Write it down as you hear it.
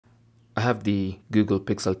I have the Google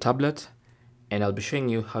Pixel tablet and I'll be showing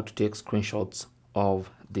you how to take screenshots of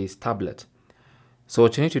this tablet. So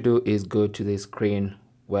what you need to do is go to the screen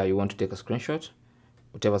where you want to take a screenshot,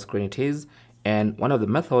 whatever screen it is, and one of the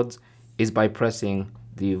methods is by pressing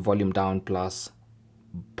the volume down plus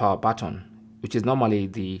power button, which is normally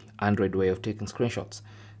the Android way of taking screenshots.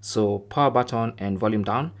 So power button and volume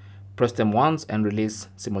down, press them once and release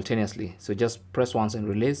simultaneously. So just press once and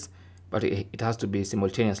release, but it has to be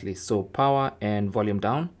simultaneously. So power and volume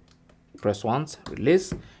down, press once,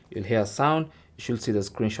 release, you'll hear a sound. You should see the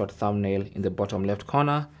screenshot thumbnail in the bottom left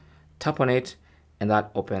corner. Tap on it and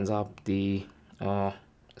that opens up the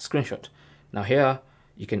screenshot. Now here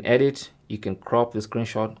you can edit, you can crop the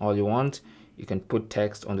screenshot all you want, you can put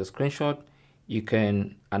text on the screenshot, you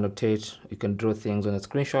can annotate, you can draw things on the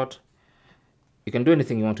screenshot, you can do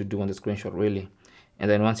anything you want to do on the screenshot really. And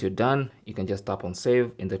then once you're done, you can just tap on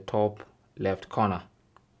save in the top left corner,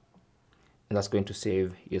 and that's going to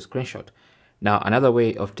save your screenshot. Now another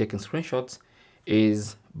way of taking screenshots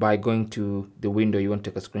is by going to the window you want to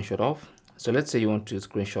take a screenshot of. So let's say you want to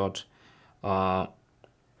screenshot a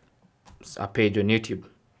page on YouTube,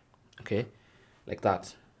 okay, like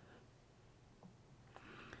that.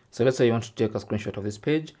 So let's say you want to take a screenshot of this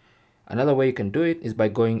page. Another way you can do it is by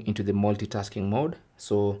going into the multitasking mode.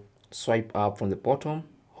 So swipe up from the bottom,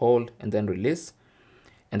 hold, and then release.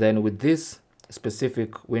 And then with this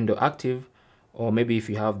specific window active, or maybe if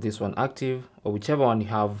you have this one active, or whichever one you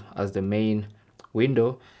have as the main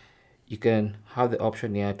window, you can have the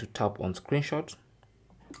option here to tap on screenshot,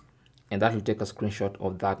 and that will take a screenshot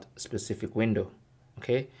of that specific window.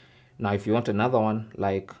 Okay, now if you want another one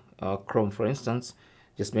like Chrome for instance,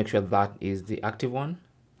 just make sure that is the active one,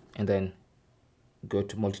 and then go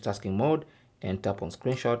to multitasking mode and tap on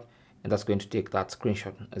screenshot, and that's going to take that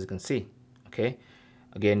screenshot, as you can see. Okay,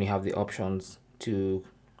 again you have the options to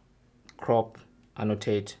crop,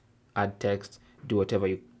 annotate, add text, do whatever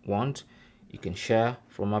you want. You can share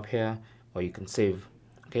from up here or you can save.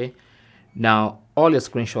 Okay, now all your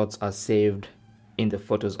screenshots are saved in the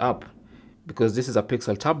Photos app. Because this is a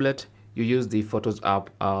Pixel tablet, you use the Photos app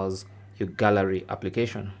as your gallery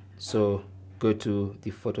application. So go to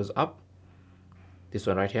the Photos app, this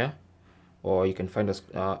one right here, or you can find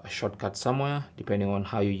a shortcut somewhere depending on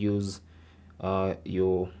how you use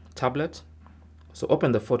your tablet. So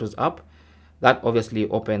open the Photos app. That obviously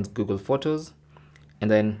opens Google Photos,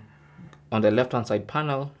 and then on the left hand side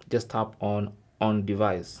panel just tap on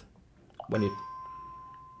device.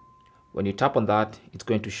 When you tap on that, it's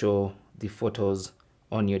going to show the photos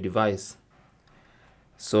on your device.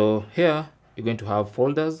 So here you're going to have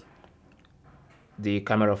folders, the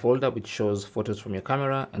camera folder which shows photos from your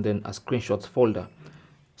camera, and then a screenshots folder.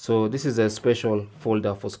 So this is a special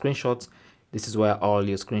folder for screenshots. This is where all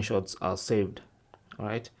your screenshots are saved. All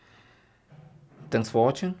right, thanks for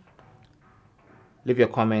watching. Leave your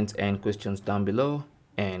comments and questions down below,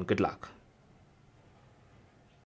 and good luck.